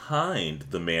man behind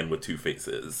the man with 2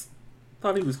 faces.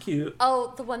 Thought he was cute.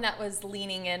 Oh, the one that was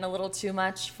leaning in a little too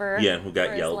much for Yeah, who got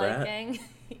for his yelled at. liking.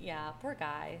 Yeah, poor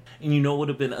guy. And you know what would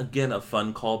have been, again, a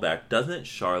fun callback? Doesn't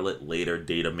Charlotte later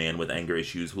date a man with anger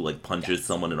issues who, like, punches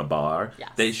someone in a bar?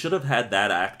 Yes. They should have had that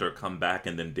actor come back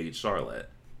and then date Charlotte.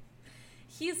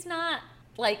 He's not,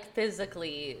 like,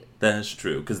 physically That's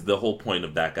true, because the whole point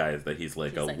of that guy is that he's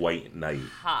like white knight.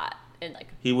 hot. And, like,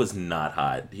 He was not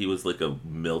hot. He was like a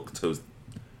milquetoast.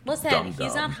 listen, Dum-dum.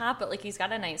 he's not hot, but, like, he's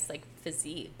got a nice, like,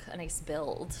 physique, a nice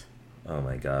build. Oh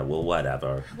my god, well,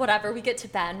 whatever. Whatever, we get to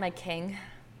Ben, my king.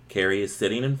 Carrie is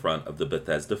sitting in front of the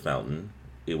Bethesda Fountain,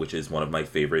 which is one of my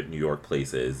favorite New York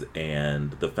places,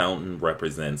 and the fountain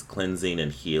represents cleansing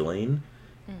and healing.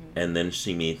 And then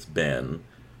she meets Ben,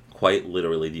 quite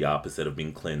literally the opposite of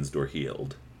being cleansed or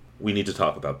healed. We need to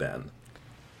talk about Ben.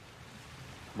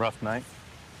 Rough night.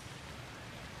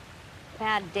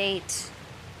 Bad date.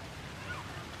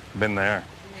 Been there.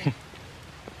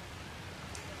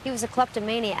 He was a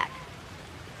kleptomaniac.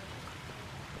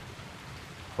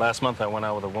 Last month I went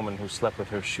out with a woman who slept with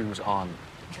her shoes on.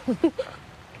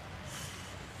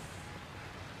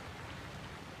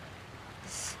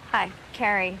 Hi,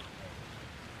 Carrie.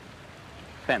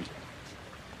 Ben.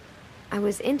 I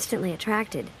was instantly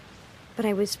attracted, but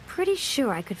I was pretty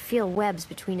sure I could feel webs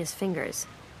between his fingers.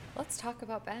 Let's talk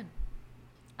about Ben.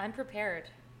 I'm prepared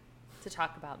to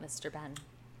talk about Mr. Ben.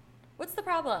 What's the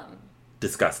problem?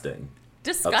 Disgusting.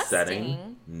 Disgusting?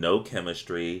 Upsetting. No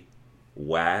chemistry.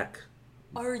 Whack.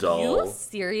 Are dull. you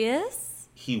serious?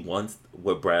 He wants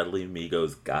what Bradley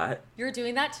Migo's got. You're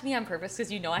doing that to me on purpose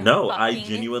because you know I No, I fucking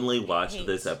genuinely watched hate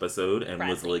this episode and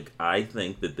was Bradley. like, I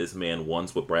think that this man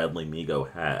wants what Bradley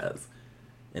Migo has.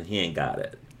 and he ain't got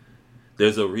it.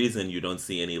 There's a reason you don't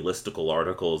see any listicle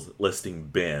articles listing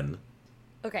Ben.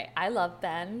 Okay, I love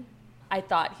Ben. I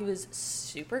thought he was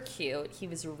super cute. He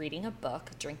was reading a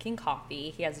book, drinking coffee.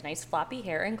 He has nice floppy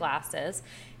hair and glasses.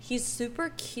 He's super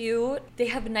cute. They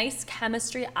have nice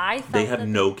chemistry. They have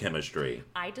no chemistry.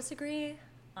 I disagree.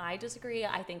 I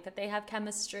think that they have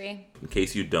chemistry. In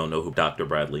case you don't know who Dr.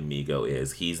 Bradley Migo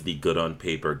is, he's the good on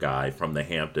paper guy from the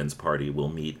Hamptons party we'll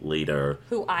meet later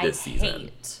who I this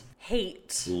season.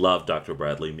 Hate. Love Dr.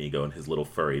 Bradley Migo and his little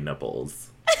furry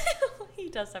nipples. He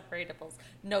does have furry nipples.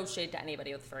 No shade to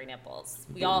anybody with furry nipples.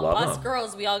 Love 'em.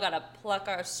 Girls, we all gotta pluck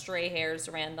our stray hairs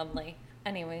randomly.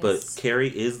 Anyways. But Carrie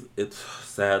is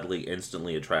sadly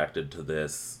instantly attracted to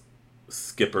this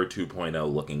Skipper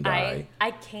 2.0 looking guy.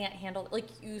 I can't handle it. Like,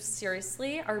 you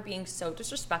seriously are being so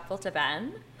disrespectful to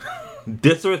Ben.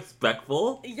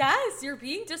 Disrespectful? Yes, you're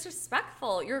being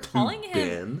disrespectful. You're calling him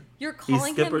Ben? You're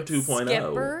calling He's Skipper him 2.0.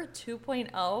 Skipper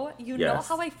 2.0. You know Yes.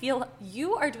 how I feel.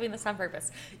 You are doing this on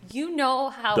purpose. You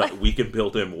know how We can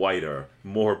build him whiter,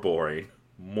 more boring,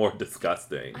 more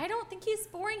disgusting. I don't think he's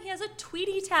boring. He has a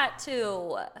Tweety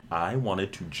tattoo. I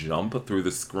wanted to jump through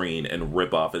the screen and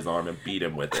rip off his arm and beat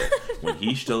him with it. When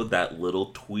he showed that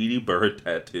little Tweety bird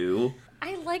tattoo,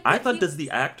 I thought, does the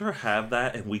actor have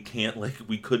that and we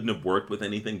couldn't have worked with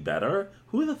anything better?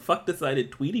 Who the fuck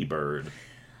decided Tweety bird?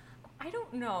 I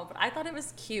don't know, but I thought it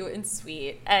was cute and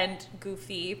sweet and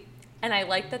goofy. And I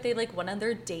like that they went on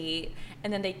their date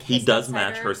and then they kissed. He does outside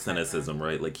match her apartment. cynicism,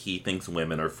 right? Like, he thinks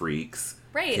women are freaks.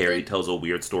 Right. Carrie tells a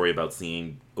weird story about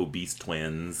seeing obese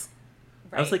twins.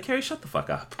 Right. I was like, Carrie, shut the fuck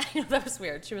up. I know, that was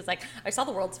weird. She was like, I saw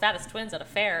the world's fattest twins at a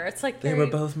fair. It's like, They Carrie... were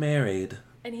both married.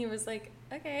 And he was like,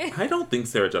 okay. I don't think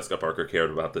Sarah Jessica Parker cared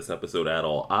about this episode at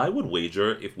all. I would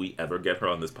wager if we ever get her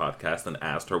on this podcast and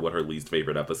asked her what her least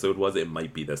favorite episode was, it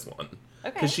might be this one.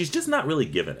 Okay. Because she's just not really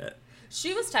giving it.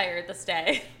 She was tired this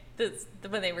day.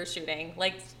 When they were shooting.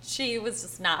 She was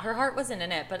just not. Her heart wasn't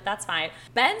in it, but that's fine.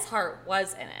 Ben's heart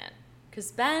was in it.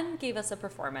 Because Ben gave us a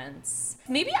performance.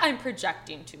 Maybe I'm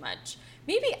projecting too much.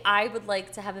 Maybe I would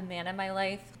like to have a man in my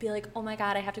life be like, oh my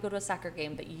God, I have to go to a soccer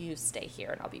game, but you stay here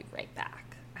and I'll be right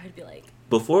back. I'd be like...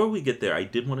 Before we get there, I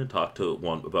did want to talk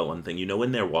about one thing. You know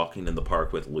when they're walking in the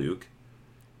park with Luke?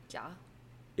 Yeah.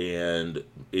 And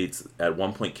it's at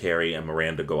one point Carrie and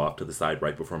Miranda go off to the side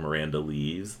right before Miranda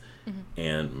leaves. Mm-hmm.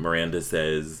 And Miranda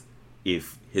says,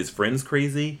 if his friend's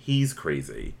crazy, he's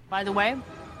crazy. By the way,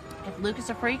 if Luke is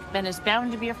a freak, Ben is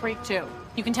bound to be a freak too.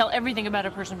 You can tell everything about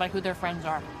a person by who their friends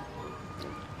are.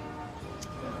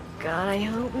 God, I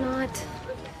hope not.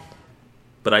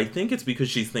 But I think it's because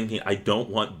she's thinking, I don't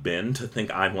want Ben to think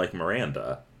I'm like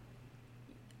Miranda.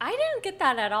 I didn't get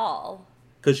that at all.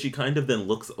 Because she kind of then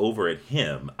looks over at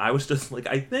him. I was just like,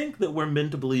 I think that we're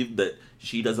meant to believe that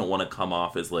she doesn't want to come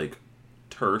off as,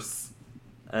 terse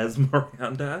as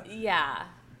Miranda. Yeah.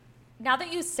 Now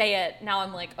that you say it, now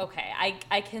I'm like, okay,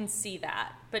 I can see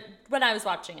that. But when I was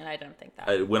watching it, I didn't think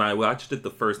that. When I watched it the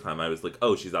first time, I was like,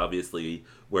 oh, she's obviously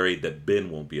worried that Ben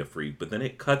won't be a freak. But then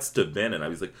it cuts to Ben, and I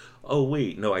was like, oh,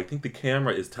 wait, no, I think the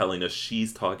camera is telling us she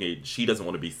doesn't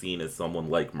want to be seen as someone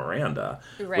like Miranda.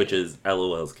 Right. Which is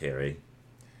LOL's Carrie.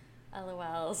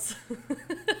 LOLs.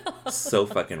 So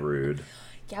fucking rude.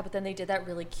 Yeah, but then they did that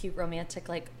really cute romantic,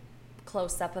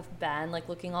 close-up of Ben,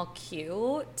 looking all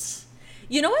cute.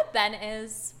 You know what Ben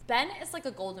is? Ben is like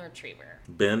a golden retriever.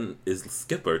 Ben is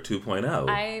Skipper 2.0.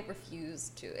 I refuse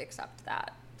to accept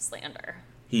that slander.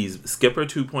 He's Skipper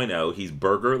 2.0. He's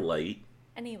Burger Light.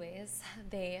 Anyways,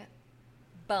 they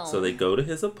bone. So they go to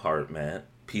his apartment.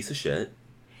 Piece of shit.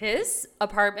 His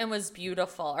apartment was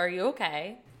beautiful. Are you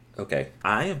okay? Okay.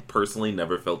 I have personally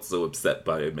never felt so upset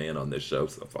by a man on this show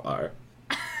so far.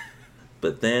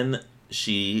 But then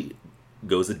she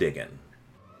goes a-digging.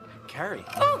 Carrie.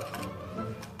 Oh!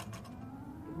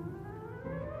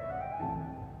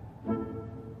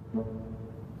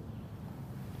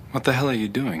 What the hell are you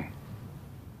doing?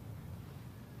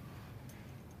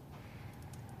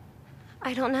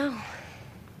 I don't know.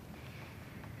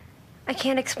 I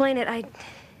can't explain it. I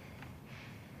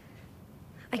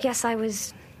guess I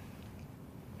was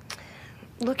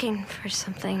looking for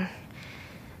something.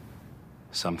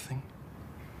 Something?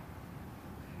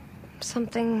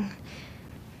 Something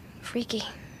freaky.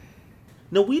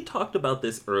 No, we talked about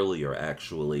this earlier,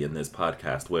 actually, in this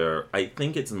podcast, where I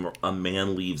think it's a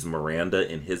man leaves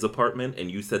Miranda in his apartment, and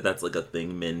you said that's a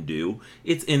thing men do.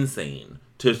 It's insane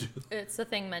to do. It's the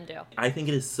thing men do. I think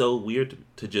it is so weird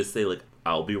to just say,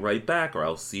 I'll be right back, or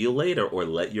I'll see you later, or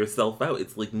let yourself out.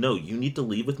 It's no, you need to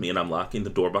leave with me, and I'm locking the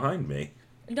door behind me.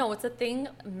 No, it's a thing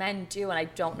men do, and I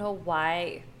don't know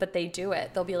why, but they do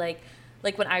it. They'll be like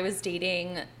when I was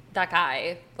dating that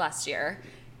guy last year,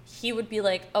 he would be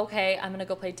like, okay, I'm going to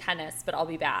go play tennis, but I'll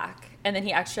be back. And then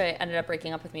he actually ended up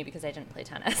breaking up with me because I didn't play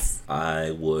tennis.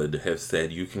 I would have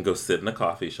said, you can go sit in a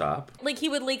coffee shop. Like, he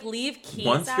would, like, leave keys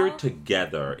Once out. you're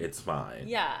together, it's fine.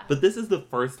 Yeah. But this is the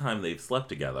first time they've slept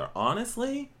together.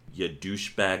 Honestly, you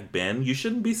douchebag Ben, you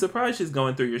shouldn't be surprised she's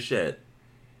going through your shit.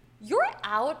 You're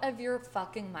out of your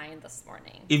fucking mind this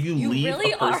morning. If you leave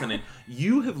really a person are. in,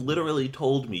 you have literally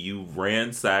told me you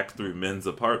ransacked through men's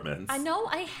apartments. I know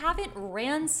I haven't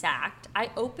ransacked. I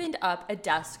opened up a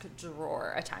desk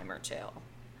drawer a time or two.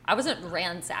 I wasn't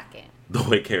ransacking. The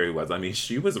way Carrie was. I mean,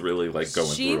 she was really, like, going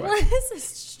She through it.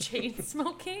 was chain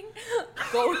smoking.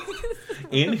 Going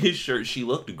In his shirt, she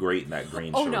looked great in that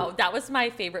green shirt. Oh, no. That was my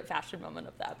favorite fashion moment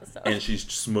of the episode. And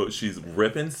she's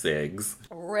ripping cigs.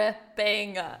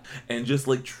 Ripping. And just,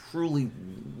 like, truly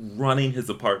running his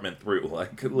apartment through.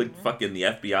 Like fucking the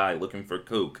FBI looking for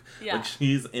coke. Yeah. Like,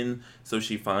 she's in... So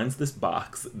she finds this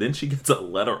box. Then she gets a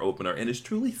letter opener and is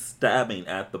truly stabbing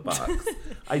at the box.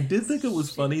 I did think it was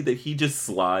funny that he just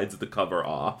slides the cover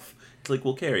off. It's like,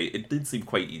 well, Carrie, it did seem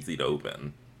quite easy to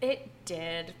open. It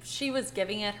did. She was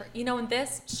giving it her... You know, in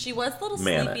this, she was a little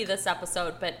Manic. sleepy this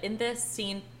episode, but in this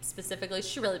scene specifically,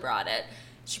 she really brought it.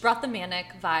 She brought the manic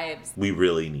vibes. We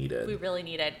really needed.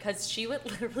 Because she would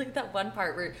literally, that one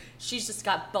part where she's just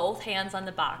got both hands on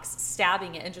the box,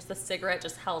 stabbing it, and just the cigarette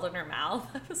just held in her mouth.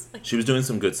 I was like, She was doing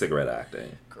some good cigarette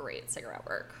acting. great cigarette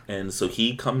work. And so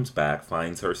he comes back,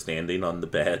 finds her standing on the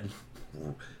bed,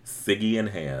 ciggy in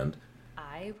hand.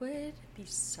 I would be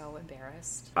so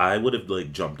embarrassed. I would have,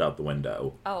 like, jumped out the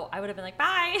window. Oh, I would have been like,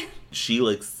 bye. She,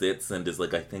 like, sits and is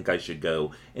like, I think I should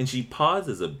go. And she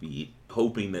pauses a beat,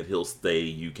 hoping that he'll stay,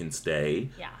 you can stay.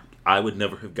 Yeah. I would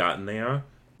never have gotten there.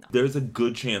 No. There's a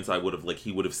good chance I would have, like,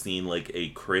 he would have seen, like, a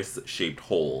Chris-shaped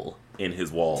hole in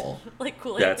his wall. Like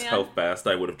Kool-Aid That's Man? how fast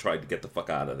I would have tried to get the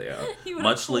fuck out of there.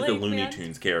 Much like the Looney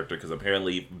Tunes character, because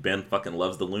apparently Ben fucking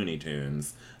loves the Looney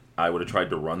Tunes. I would have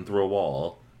tried to run through a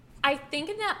wall. I think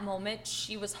in that moment,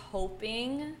 she was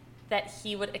hoping that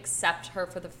he would accept her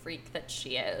for the freak that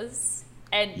she is.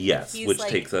 And yes, he's which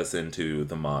like, takes us into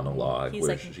the monologue. He's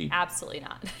where like, she, absolutely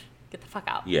not. Get the fuck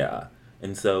out. Yeah.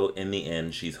 And so in the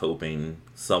end, she's hoping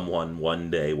someone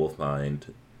one day will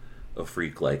find a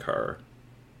freak like her.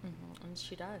 Mm-hmm. And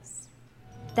she does.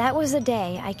 That was a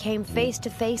day I came face to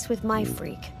face with my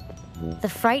freak. The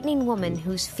frightening woman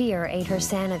whose fear ate her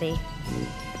sanity.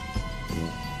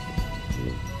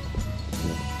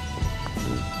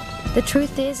 The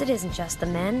truth is, it isn't just the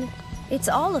men. It's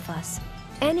all of us.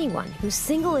 Anyone who's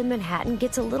single in Manhattan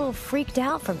gets a little freaked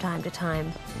out from time to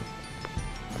time.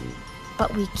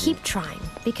 But we keep trying,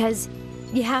 because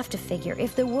you have to figure,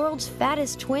 if the world's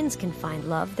fattest twins can find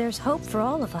love, there's hope for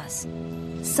all of us.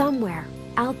 Somewhere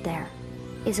out there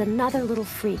is another little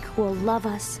freak who will love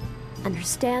us,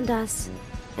 understand us,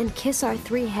 and kiss our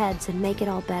three heads and make it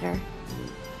all better.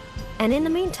 And in the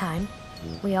meantime,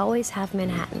 we always have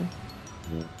Manhattan.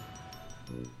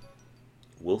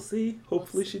 We'll see.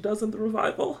 Hopefully she does in the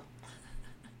revival.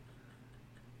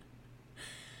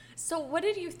 So what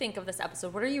did you think of this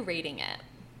episode? What are you rating it?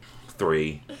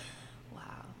 3. Wow.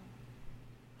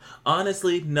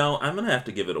 Honestly, no, I'm going to have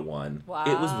to give it a 1. Wow.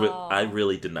 It was I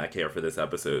really did not care for this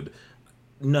episode.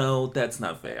 No, that's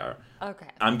not fair. Okay.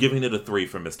 I'm giving it a 3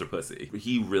 for Mr. Pussy.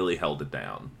 He really held it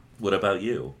down. What about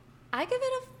you? I give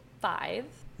it a 5.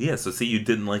 Yeah, so see, you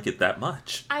didn't like it that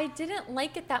much. I didn't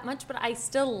like it that much, but I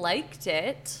still liked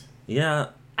it. Yeah.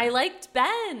 I liked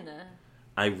Ben.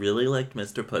 I really liked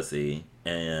Mr. Pussy,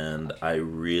 and I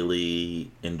really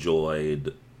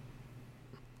enjoyed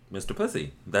Mr.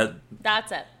 Pussy.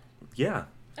 That's it. Yeah.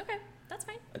 Okay, that's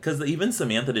fine. Because even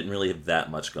Samantha didn't really have that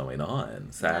much going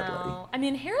on, sadly. No. I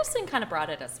mean, Harrison kind of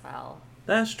brought it as well.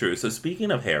 That's true. So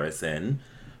speaking of Harrison,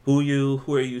 who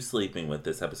are you sleeping with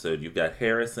this episode? You've got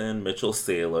Harrison, Mitchell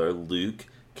Saylor, Luke,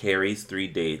 Carrie's 3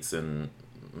 dates, and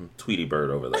Tweety Bird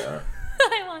over there.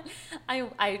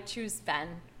 I choose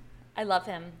Ben. I love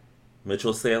him.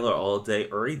 Mitchell Saylor all day,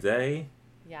 every day.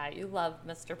 Yeah, you love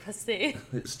Mr. Pussy.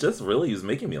 It's just really, he's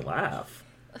making me laugh.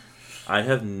 I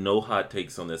have no hot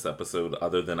takes on this episode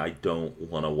other than I don't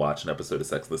want to watch an episode of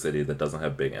Sex and the City that doesn't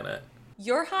have Big in it.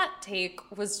 Your hot take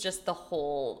was just the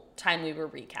whole time we were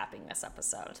recapping this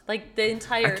episode. Like, the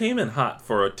entire... I came in hot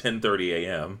for a 10:30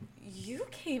 a.m. You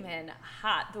came in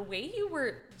hot. The way you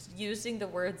were using the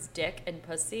words dick and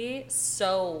pussy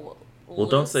so Well,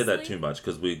 don't say that too much,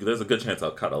 because there's a good chance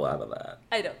I'll cut a lot of that.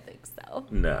 I don't think so.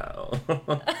 No.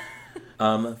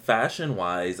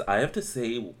 Fashion-wise, I have to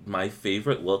say my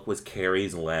favorite look was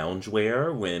Carrie's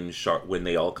loungewear when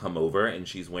they all come over and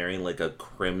she's wearing like a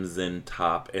crimson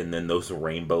top and then those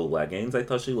rainbow leggings. I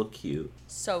thought she looked cute.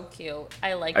 So cute.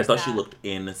 I thought she looked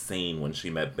insane when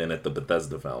she met Ben at the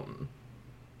Bethesda fountain.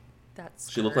 That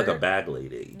skirt. She looked like a bag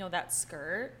lady. No, that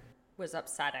skirt was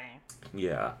upsetting.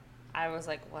 Yeah. I was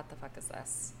like, what the fuck is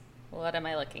this? What am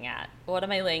I looking at? What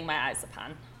am I laying my eyes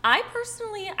upon? I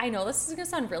personally, I know this is going to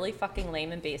sound really fucking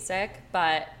lame and basic,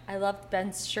 but I loved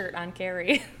Ben's shirt on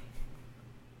Carrie.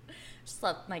 Just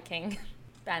loved my king,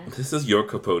 Ben. This is your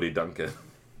Capote Duncan.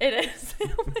 It is.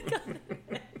 Oh my God.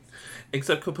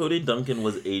 Except Capote Duncan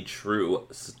was a true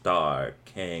star,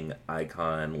 king,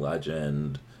 icon,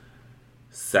 legend,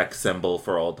 sex symbol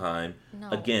for all time. No.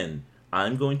 Again,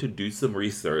 I'm going to do some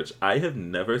research. I have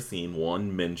never seen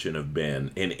one mention of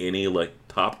Ben in any like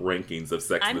top rankings of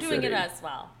Sex and the City. I'm doing it as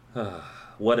well.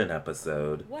 What an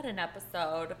episode. What an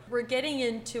episode. We're getting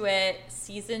into it.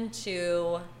 Season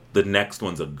 2. The next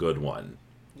one's a good one.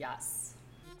 Yes.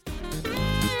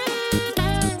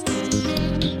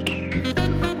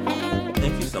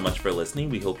 Thank you so much for listening.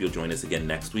 We hope you'll join us again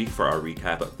next week for our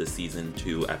recap of the Season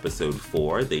 2, Episode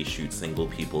 4, They Shoot Single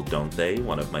People, Don't They?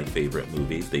 One of my favorite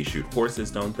movies. They Shoot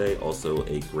Horses, Don't They? Also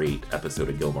a great episode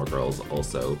of Gilmore Girls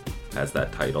also has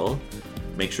that title.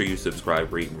 Make sure you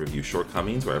subscribe, rate, and review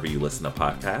Shortcomings wherever you listen to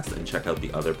podcasts, and check out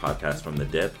the other podcasts from The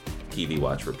Dip, TV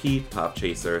Watch Repeat, Pop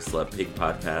Chaser, Slut Pig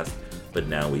Podcast, But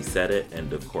Now We Said It,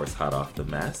 and of course Hot Off the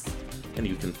Mess. And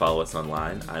you can follow us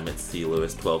online. I'm at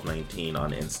CLewis1219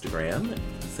 on Instagram.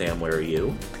 Sam, where are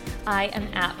you? I am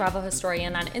at Bravo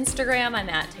Historian on Instagram. I'm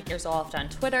at Take Your Soul Off on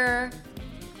Twitter.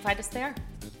 Find us there.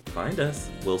 Find us.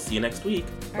 We'll see you next week.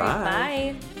 All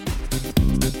right, bye.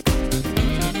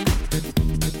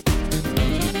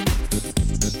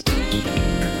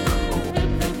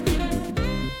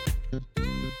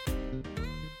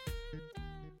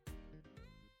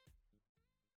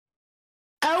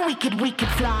 We could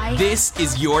fly. This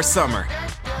is your summer.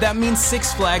 That means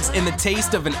Six Flags and the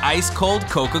taste of an ice-cold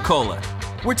Coca-Cola.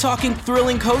 We're talking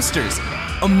thrilling coasters,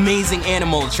 amazing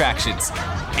animal attractions,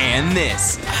 and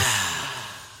this.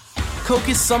 Coke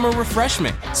is summer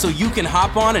refreshment, so you can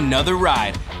hop on another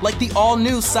ride, like the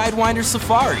all-new Sidewinder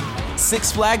Safari.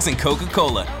 Six Flags and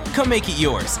Coca-Cola. Come make it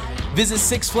yours. Visit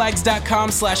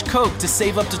sixflags.com/Coke to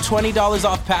save up to $20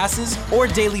 off passes or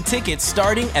daily tickets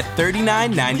starting at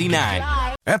 $39.99.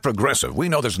 At Progressive, we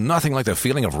know there's nothing like the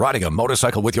feeling of riding a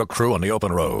motorcycle with your crew on the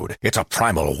open road. It's a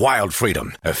primal, wild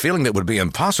freedom, a feeling that would be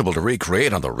impossible to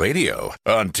recreate on the radio.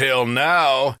 Until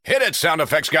now. Hit it, sound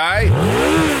effects guy!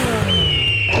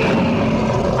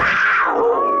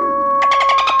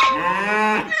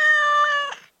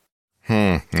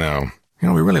 No.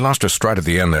 We really lost our stride at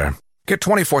the end there. Get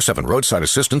 24/7 roadside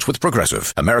assistance with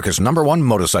Progressive, America's #1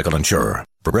 motorcycle insurer.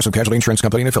 Progressive Casualty Insurance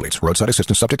Company and Affiliates. Roadside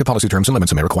assistance subject to policy terms and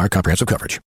limits and may require comprehensive coverage.